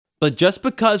But just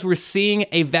because we're seeing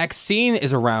a vaccine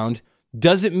is around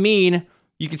doesn't mean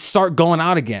you can start going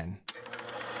out again.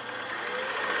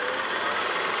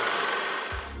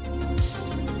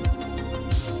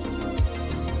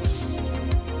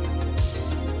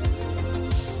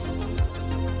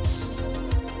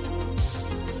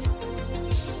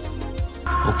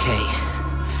 Okay,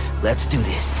 let's do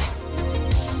this.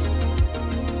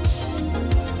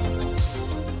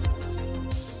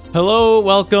 Hello,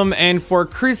 welcome, and for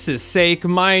Chris's sake,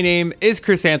 my name is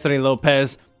Chris Anthony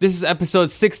Lopez. This is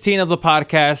episode 16 of the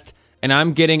podcast, and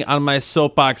I'm getting on my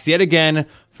soapbox yet again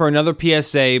for another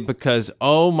PSA because,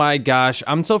 oh my gosh,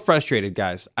 I'm so frustrated,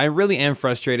 guys. I really am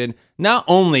frustrated. Not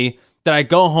only did I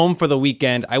go home for the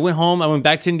weekend, I went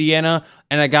back to Indiana,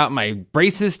 and I got my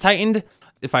braces tightened.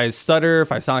 If I stutter,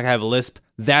 if I sound like I have a lisp,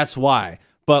 that's why.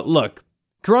 But look,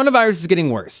 coronavirus is getting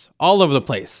worse all over the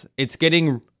place. It's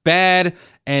getting bad,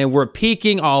 and we're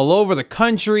peaking all over the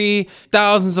country.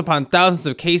 Thousands upon thousands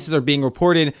of cases are being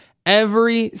reported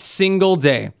every single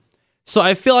day. So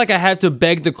I feel like I have to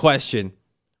beg the question,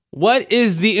 what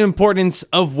is the importance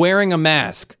of wearing a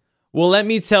mask? Well, let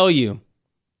me tell you.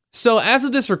 So as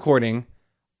of this recording,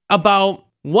 about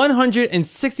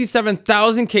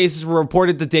 167,000 cases were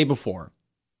reported the day before.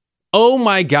 Oh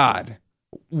my God.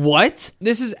 What?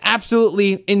 This is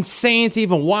absolutely insane to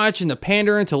even watch and to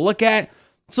pander and to look at.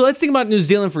 So let's think about New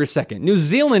Zealand for a second. New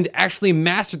Zealand actually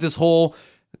mastered this whole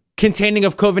containing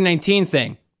of COVID-19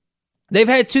 thing. They've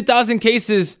had 2,000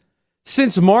 cases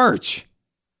since March.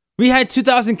 We had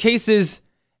 2,000 cases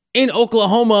in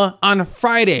Oklahoma on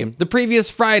Friday, the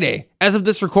previous Friday, as of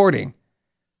this recording.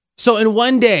 So in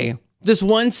one day, this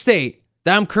one state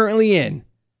that I'm currently in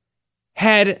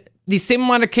had the same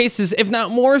amount of cases, if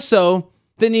not more so,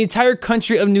 than the entire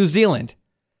country of New Zealand.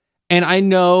 And I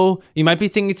know you might be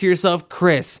thinking to yourself,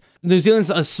 Chris, New Zealand's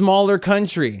a smaller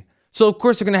country, so of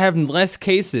course they're going to have less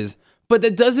cases. But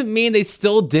that doesn't mean they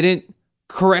still didn't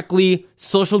correctly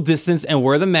social distance and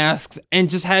wear the masks and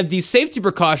just have these safety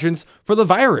precautions for the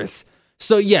virus.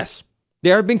 So yes,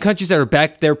 there have been countries that are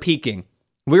back there peaking.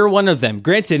 We're one of them.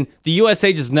 Granted, the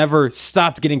USA just never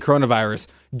stopped getting coronavirus.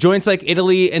 Joints like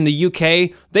Italy and the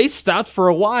UK, they stopped for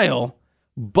a while,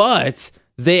 but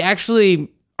they actually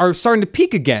are starting to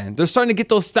peak again. They're starting to get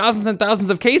those thousands and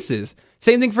thousands of cases.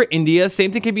 Same thing for India.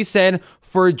 Same thing can be said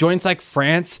for joints like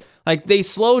France. Like, they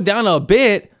slowed down a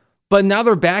bit, but now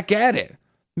they're back at it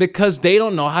because they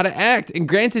don't know how to act. And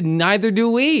granted, neither do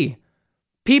we.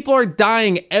 People are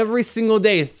dying every single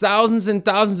day. Thousands and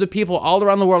thousands of people all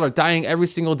around the world are dying every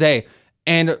single day.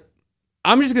 And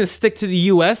I'm just going to stick to the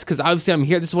US because obviously I'm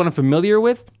here. This is what I'm familiar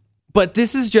with. But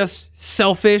this is just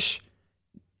selfish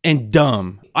and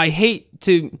dumb. I hate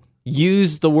to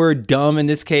use the word dumb in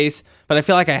this case, but I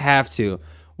feel like I have to.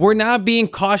 We're not being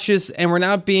cautious and we're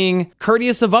not being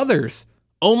courteous of others.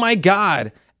 Oh my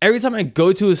God. Every time I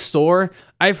go to a store,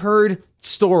 I've heard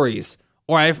stories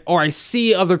or I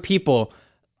see other people.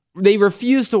 They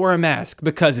refuse to wear a mask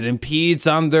because it impedes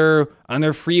on their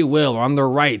free will, on their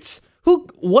rights.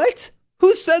 What?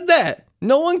 Who said that?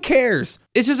 No one cares.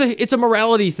 It's a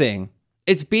morality thing.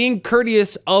 It's being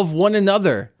courteous of one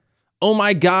another. Oh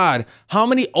my God, how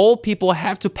many old people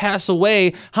have to pass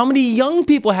away? How many young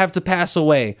people have to pass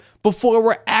away before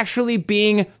we're actually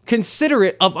being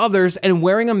considerate of others and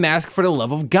wearing a mask for the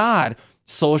love of God?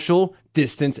 Social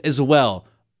distance as well.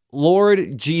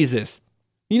 Lord Jesus.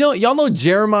 Y'all know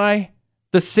Jeremiah,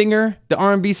 the singer, the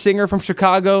R&B singer from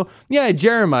Chicago? Yeah,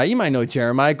 Jeremiah. You might know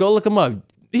Jeremiah. Go look him up.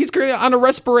 He's currently on a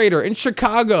respirator in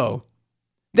Chicago.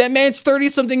 That man's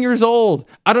 30-something years old.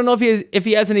 I don't know if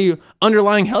he has any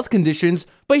underlying health conditions,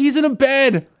 but he's in a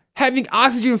bed having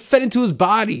oxygen fed into his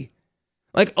body.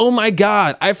 Like, oh my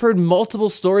God. I've heard multiple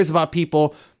stories about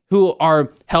people who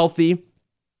are healthy.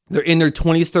 They're in their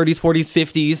 20s, 30s, 40s,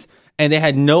 50s, and they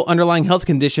had no underlying health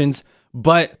conditions,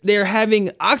 but they're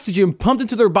having oxygen pumped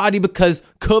into their body because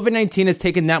COVID-19 has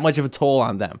taken that much of a toll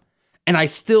on them. And I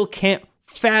still can't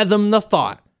fathom the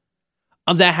thought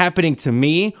of that happening to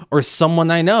me or someone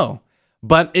I know.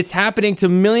 But it's happening to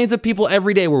millions of people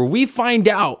every day where we find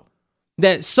out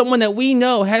that someone that we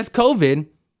know has COVID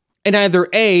and either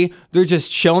A, they're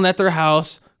just chilling at their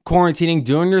house, quarantining,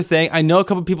 doing their thing. I know a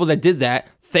couple people that did that.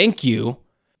 Thank you.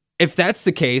 If that's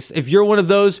the case, if you're one of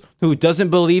those who doesn't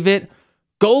believe it,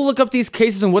 go look up these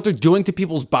cases and what they're doing to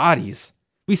people's bodies.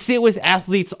 We see it with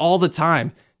athletes all the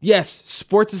time. Yes,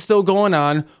 sports is still going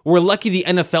on. We're lucky the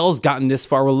NFL has gotten this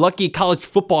far. We're lucky college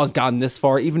football has gotten this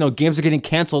far, even though games are getting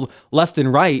canceled left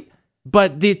and right.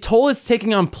 But the toll it's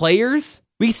taking on players,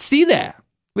 we see that.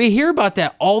 We hear about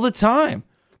that all the time.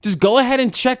 Just go ahead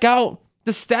and check out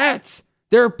the stats.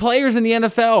 There are players in the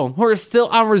NFL who are still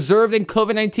on reserve and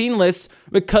COVID-19 lists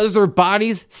because their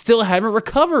bodies still haven't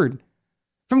recovered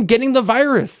from getting the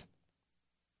virus.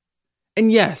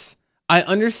 And yes, I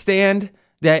understand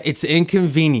that it's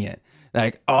inconvenient.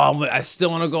 Like, oh, I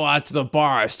still want to go out to the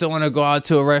bar. I still want to go out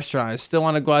to a restaurant. I still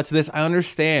want to go out to this. I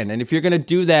understand. And if you're going to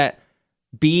do that,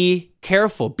 be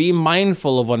careful. Be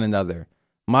mindful of one another.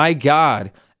 My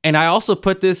God. And I also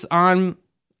put this on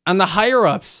the higher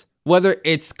ups. Whether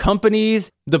it's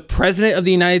companies, the president of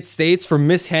the United States for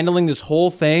mishandling this whole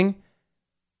thing.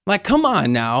 Like, come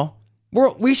on now.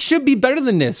 We should be better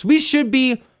than this. We should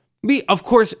be, of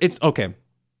course, it's okay.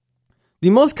 The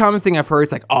most common thing I've heard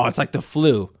is like, oh, it's like the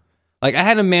flu. Like, I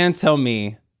had an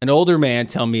older man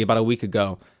tell me about a week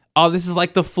ago, oh, this is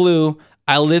like the flu.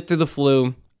 I lived through the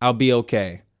flu. I'll be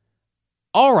okay.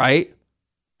 All right.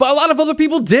 But a lot of other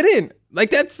people didn't. Like,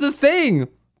 that's the thing.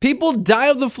 People die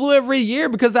of the flu every year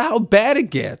because of how bad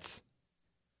it gets.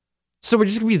 So we're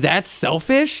just going to be that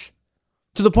selfish?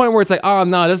 To the point where it's like, oh,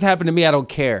 no, it doesn't happen to me. I don't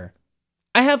care.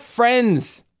 I have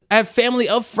friends. I have family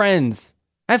of friends.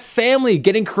 I have family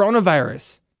getting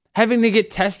coronavirus. Having to get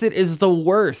tested is the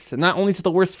worst. And not only is it the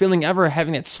worst feeling ever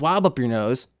having that swab up your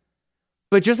nose,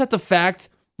 but just at the fact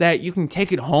that you can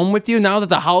take it home with you now that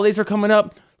the holidays are coming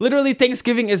up. Literally,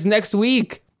 Thanksgiving is next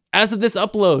week. As of this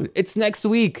upload, it's next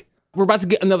week. We're about to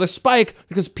get another spike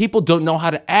because people don't know how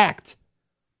to act.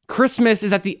 Christmas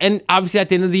is at the end, obviously at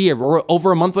the end of the year. We're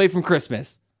over a month away from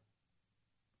Christmas.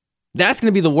 That's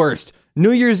going to be the worst.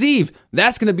 New Year's Eve,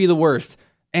 that's going to be the worst.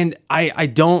 And I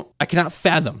cannot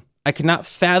fathom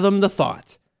the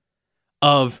thought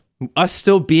of us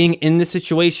still being in this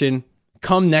situation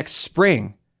come next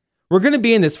spring. We're going to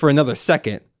be in this for another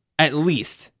second, at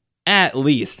least.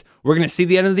 We're going to see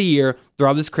the end of the year through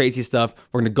all this crazy stuff.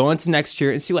 We're going to go into next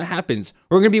year and see what happens.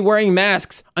 We're going to be wearing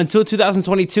masks until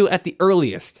 2022 at the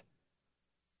earliest.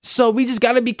 So we just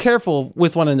got to be careful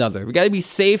with one another. We got to be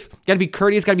safe, got to be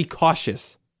courteous, got to be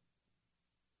cautious.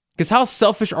 Because how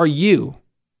selfish are you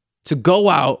to go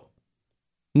out,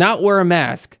 not wear a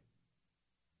mask,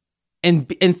 and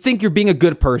think you're being a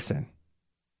good person?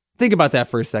 Think about that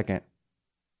for a second.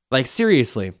 Like,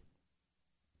 seriously.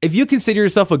 If you consider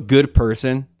yourself a good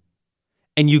person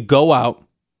and you go out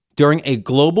during a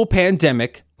global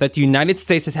pandemic that the United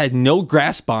States has had no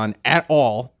grasp on at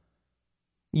all,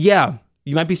 yeah,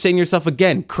 you might be saying to yourself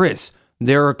again, Chris,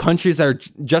 there are countries that are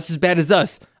just as bad as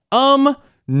us.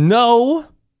 No.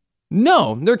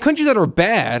 There are countries that are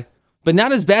bad, but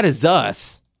not as bad as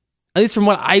us. At least from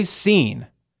what I've seen.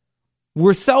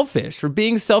 We're selfish. We're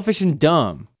being selfish and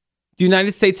dumb. The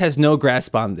United States has no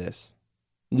grasp on this.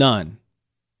 None.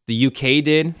 The UK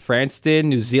did, France did,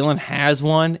 New Zealand has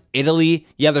one, Italy,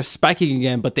 yeah, they're spiking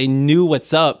again, but they knew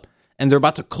what's up and they're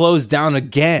about to close down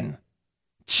again.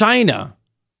 China,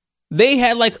 they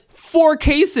had like 4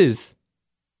 cases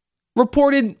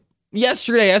reported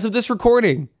yesterday as of this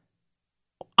recording.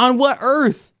 On what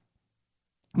earth?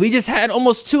 We just had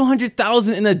almost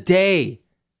 200,000 in a day.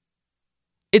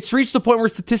 It's reached the point where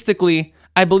statistically,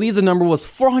 I believe the number was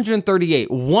 438.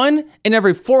 1 in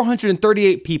every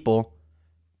 438 people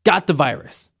got the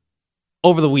virus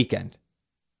over the weekend.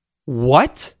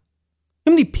 What?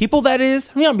 How many people that is?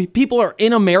 How many people are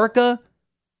in America?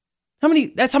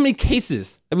 That's how many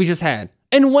cases that we just had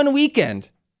in one weekend.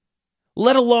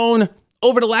 Let alone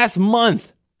over the last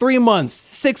month, 3 months,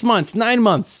 6 months, 9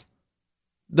 months.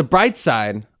 The bright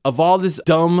side of all this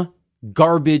dumb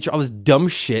garbage, all this dumb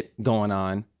shit going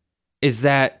on is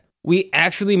that we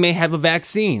actually may have a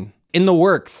vaccine in the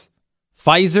works.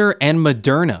 Pfizer and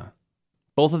Moderna.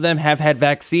 Both of them have had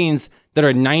vaccines that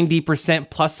are 90%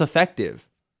 plus effective.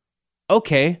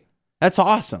 Okay, that's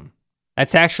awesome.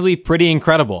 That's actually pretty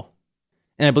incredible.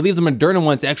 And I believe the Moderna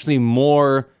one's actually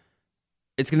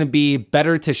it's going to be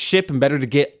better to ship and better to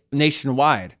get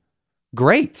nationwide.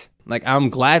 Great. Like, I'm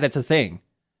glad that's a thing.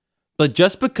 But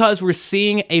just because we're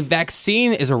seeing a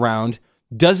vaccine is around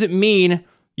doesn't mean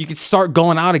you can start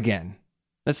going out again.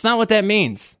 That's not what that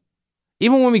means.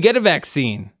 Even when we get a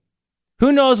vaccine,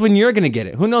 who knows when you're going to get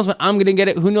it? Who knows when I'm going to get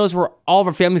it? Who knows where all of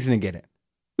our family's going to get it?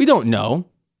 We don't know.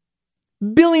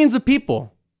 Billions of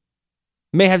people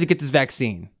may have to get this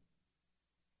vaccine.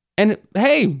 And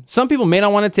hey, some people may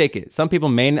not want to take it. Some people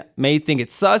may think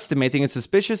it's sus. They may think it's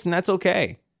suspicious, and that's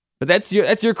okay. But that's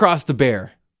your cross to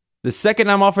bear. The second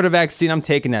I'm offered a vaccine, I'm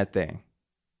taking that thing.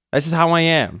 That's just how I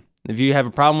am. If you have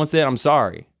a problem with it, I'm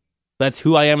sorry. That's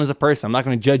who I am as a person. I'm not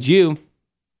going to judge you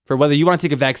for whether you want to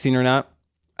take a vaccine or not.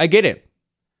 I get it.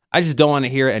 I just don't want to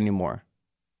hear it anymore.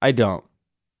 I don't.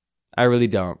 I really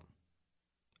don't.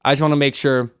 I just want to make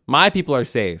sure my people are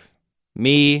safe.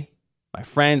 Me, my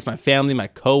friends, my family, my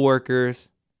coworkers.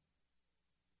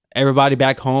 everybody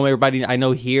back home, everybody I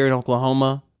know here in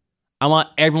Oklahoma. I want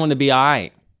everyone to be all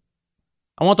right.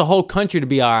 I want the whole country to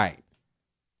be all right.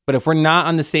 But if we're not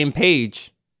on the same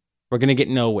page, we're going to get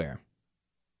nowhere.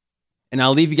 And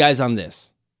I'll leave you guys on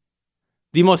this.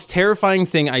 The most terrifying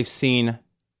thing I've seen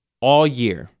all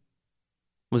year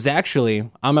was actually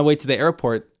on my way to the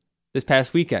airport this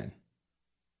past weekend.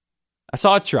 I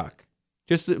saw a truck,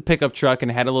 just a pickup truck,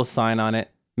 and it had a little sign on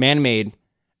it, man-made,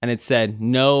 and it said,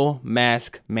 "No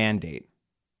mask mandate."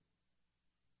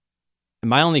 And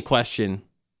my only question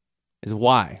is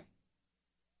why?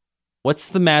 What's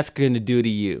the mask going to do to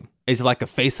you? Is it like a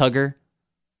face hugger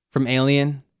from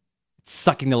Alien? It's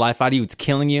sucking the life out of you. It's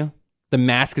killing you. The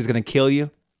mask is going to kill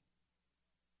you.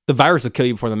 The virus will kill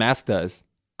you before the mask does.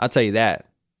 I'll tell you that.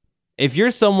 If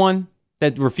you're someone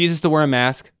that refuses to wear a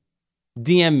mask,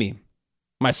 DM me.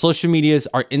 My social medias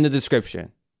are in the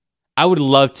description. I would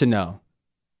love to know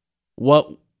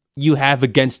what you have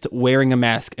against wearing a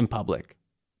mask in public.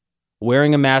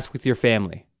 Wearing a mask with your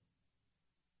family.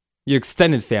 Your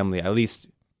extended family, at least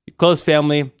your close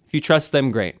family. If you trust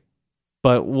them, great.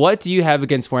 But what do you have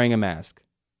against wearing a mask?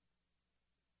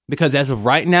 Because as of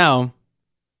right now,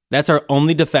 that's our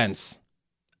only defense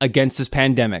against this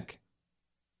pandemic.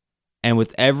 And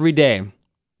with every day,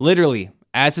 literally,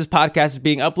 as this podcast is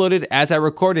being uploaded, as I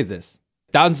recorded this,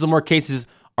 thousands of more cases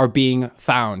are being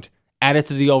found, added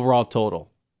to the overall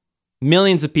total.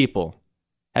 Millions of people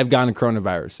have gotten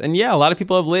coronavirus. And yeah, a lot of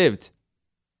people have lived,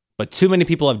 but too many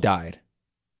people have died.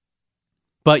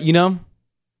 But you know,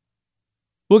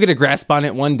 we'll get a grasp on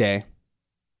it one day.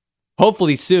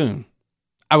 Hopefully soon.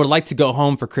 I would like to go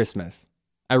home for Christmas.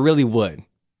 I really would.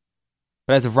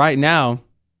 But as of right now,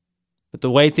 with the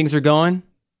way things are going,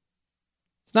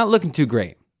 it's not looking too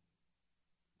great.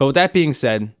 But with that being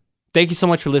said, thank you so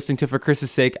much for listening to For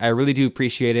Chris's Sake. I really do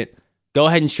appreciate it. Go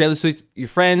ahead and share this with your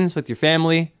friends, with your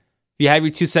family. If you have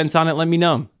your 2 cents on it, let me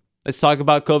know. Let's talk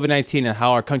about COVID-19 and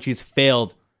how our country's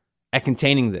failed at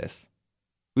containing this.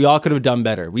 We all could have done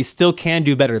better. We still can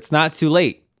do better. It's not too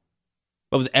late.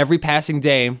 But with every passing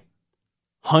day,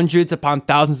 hundreds upon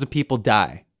thousands of people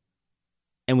die.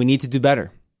 And we need to do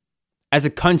better. As a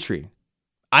country,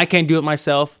 I can't do it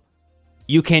myself.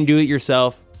 You can't do it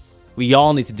yourself. We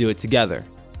all need to do it together.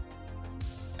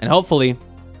 And hopefully,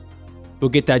 we'll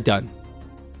get that done.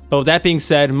 But with that being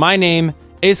said, my name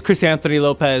is Chris Anthony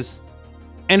Lopez.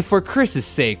 And for Chris's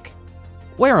sake,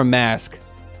 wear a mask.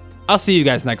 I'll see you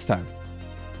guys next time.